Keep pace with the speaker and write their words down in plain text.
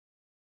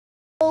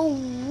Yo,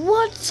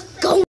 what's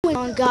going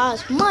on,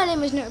 guys? My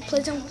name is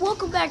NerdPlays and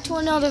welcome back to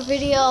another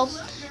video.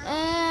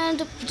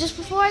 And just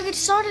before I get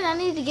started, I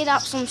need to get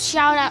out some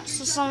shout outs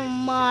to some of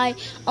my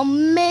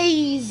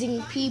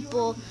amazing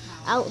people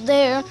out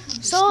there.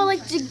 So I'd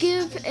like to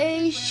give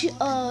a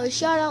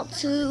shout out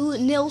to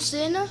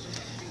Nilson,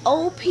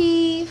 OP,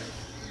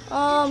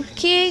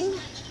 King,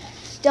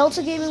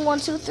 Delta Gaming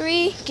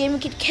 123, Gaming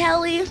Kid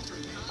Kelly,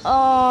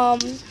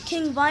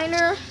 King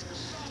Viner,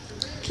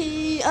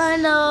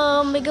 and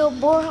Miguel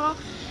Borja,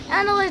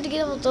 and I'd like to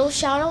give those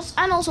shoutouts,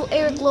 and also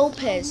Eric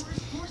Lopez.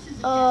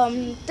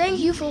 Thank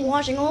you for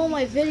watching all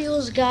my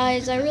videos,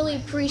 guys. I really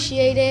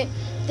appreciate it.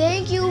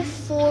 Thank you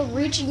for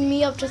reaching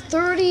me up to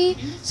 30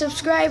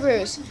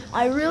 subscribers.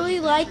 I really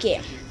like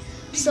it.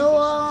 So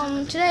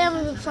today I'm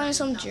gonna be playing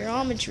some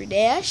Geometry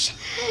Dash.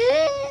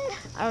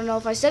 I don't know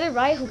if I said it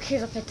right. Who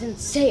cares if I didn't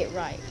say it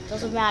right?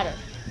 Doesn't matter.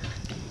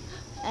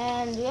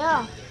 And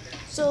yeah.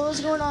 So let's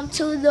go on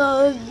to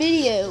the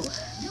video.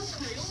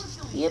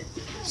 Yep,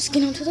 let's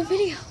get on to the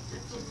video.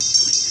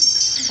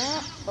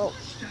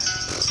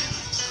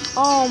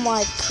 Oh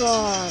my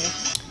god.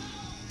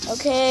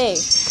 Okay,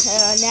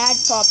 an ad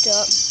popped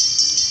up.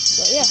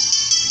 So yeah.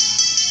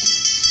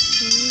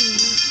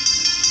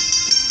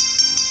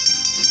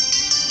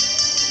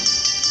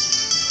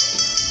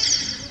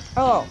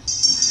 Oh,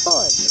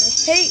 fudge. I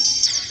hate.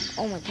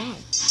 Oh my god.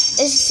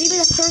 It's even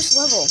the first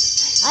level.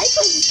 I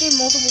played this game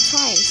multiple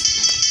times.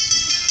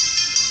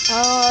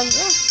 Yeah,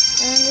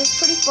 and it's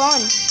pretty fun.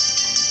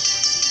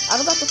 I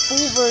don't got the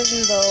full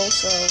version though,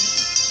 so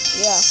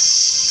yeah.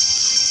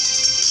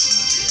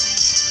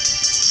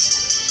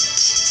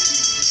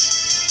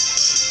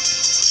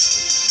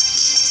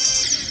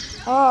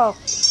 Oh.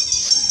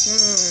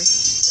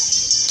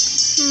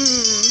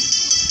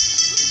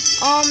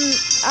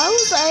 I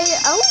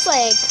was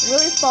like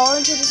really far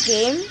into this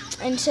game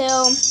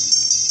until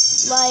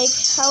like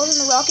I was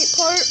in the rocket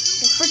part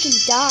and freaking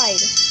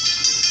died.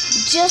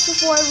 Just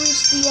before I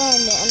reached the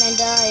end, and I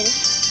died.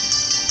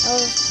 I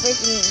was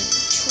freaking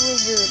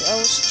triggered. I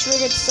was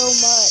triggered so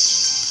much.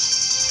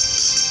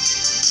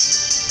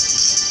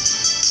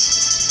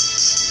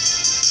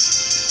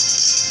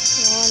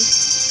 Come on.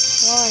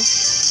 Come on.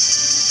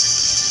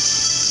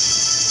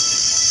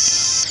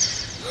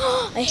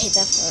 I hate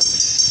that part.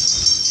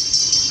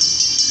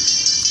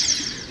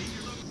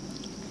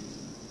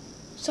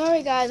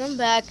 Sorry guys, I'm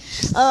back.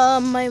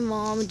 My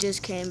mom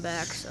just came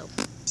back, so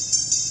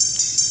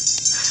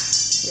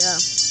yeah.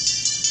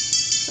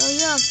 So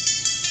yeah,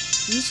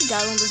 you should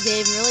download this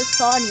game. Really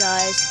fun,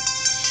 guys.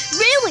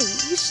 Really,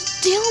 you should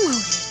download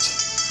it.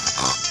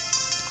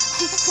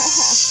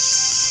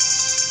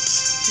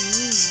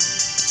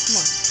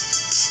 Come on.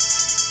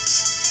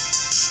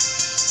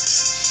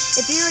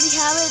 If you already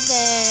have it,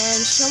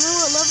 then show me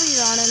what level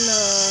you're on in the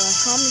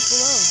comments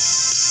below.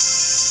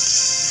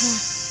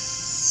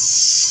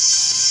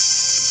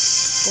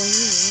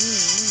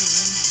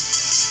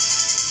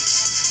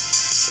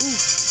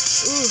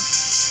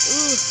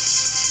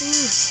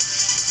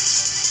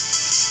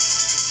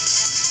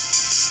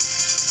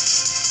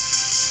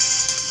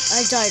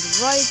 I died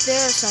right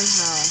there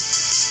somehow.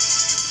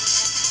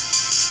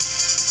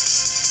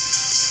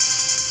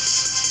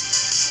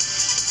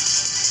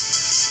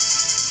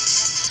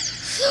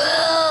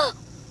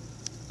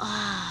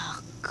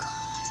 Oh god.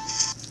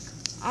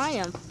 I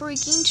am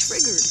freaking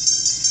triggered.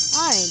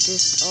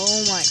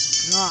 Oh my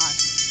god.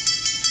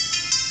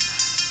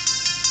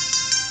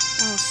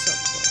 I was so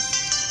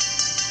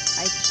close.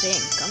 I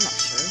think, I'm not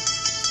sure.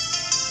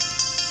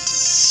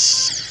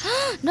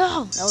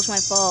 No, that was my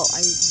fault.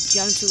 I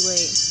jumped too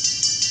late.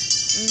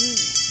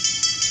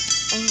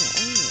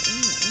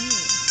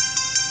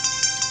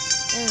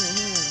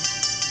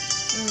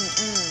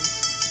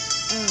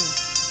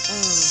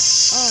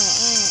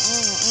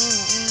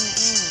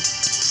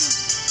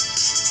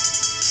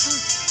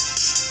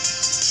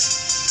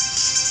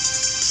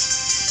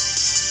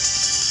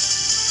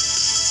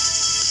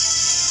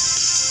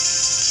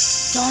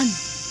 Done.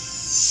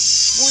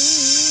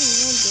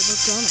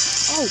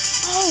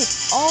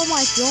 Oh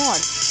my god.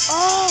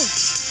 Oh,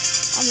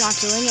 I'm not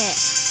doing it.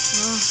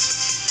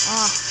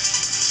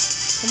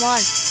 Come on,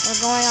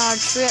 we're going on a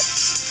trip,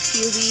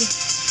 QB.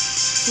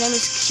 His name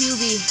is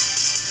QB.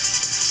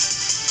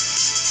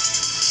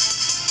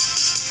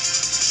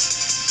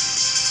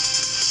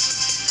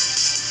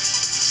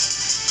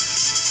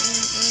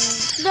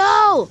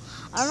 No!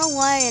 I don't know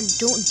why I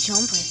don't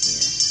jump right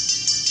there.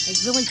 I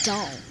really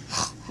don't.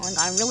 Like,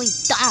 I really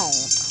don't.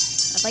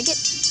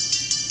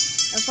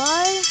 If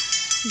I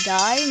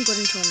die and go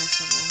into a next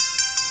level,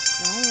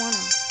 I don't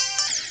wanna.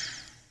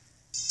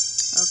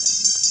 Okay,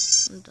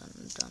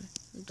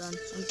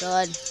 I'm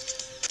done.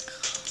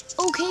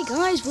 Okay,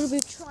 guys, we'll be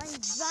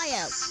trying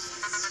Zaya.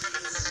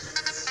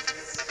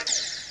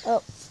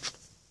 Oh.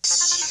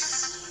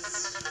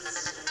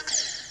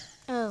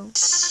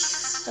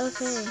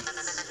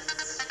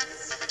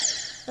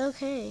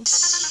 Okay.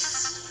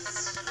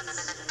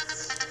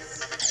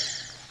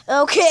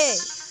 Okay.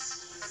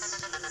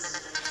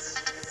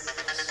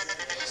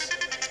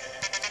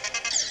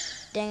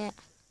 Dang it.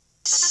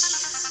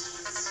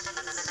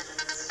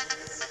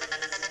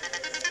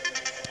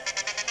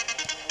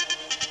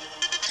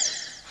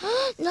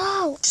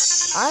 No!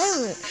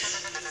 I'm...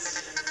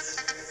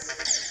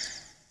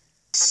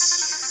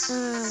 Oh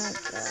my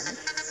god.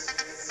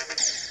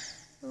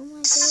 Oh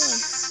my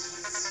god.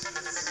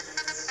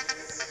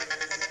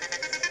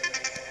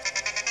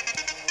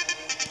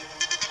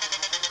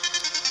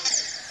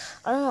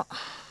 I don't know.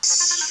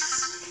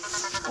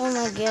 Oh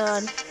my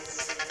god.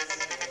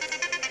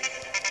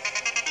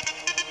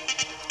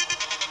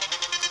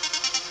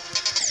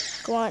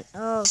 Go on.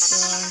 Oh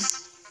god.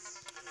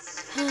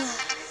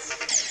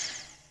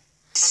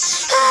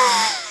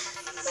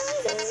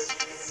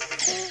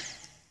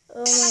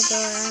 Oh my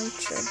god, I'm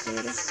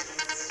triggered.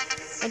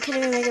 I can't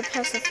even make it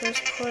past the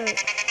first part.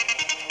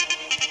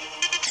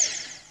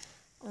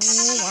 Oh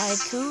my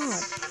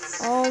god.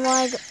 Oh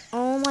my god.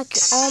 Oh my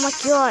god. Oh my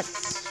god.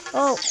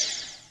 Oh.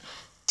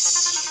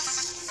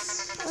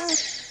 Oh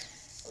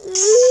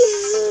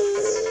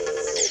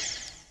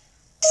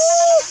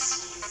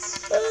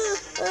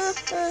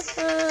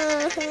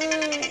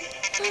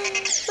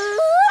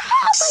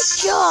my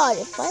god.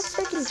 If I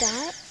freaking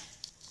die.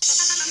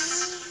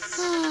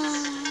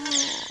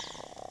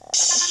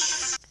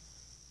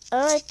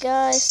 Alright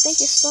guys,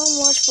 thank you so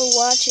much for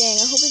watching.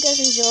 I hope you guys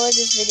enjoyed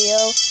this video.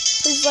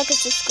 Please like and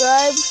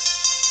subscribe.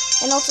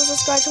 And also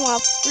subscribe to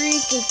my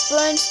freaking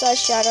friends.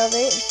 Shout out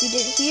it. If you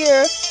didn't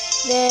hear,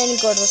 then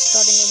go to the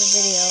starting of the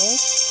video.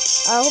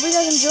 I hope you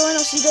guys enjoy and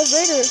I'll see you guys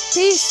later.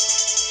 Peace!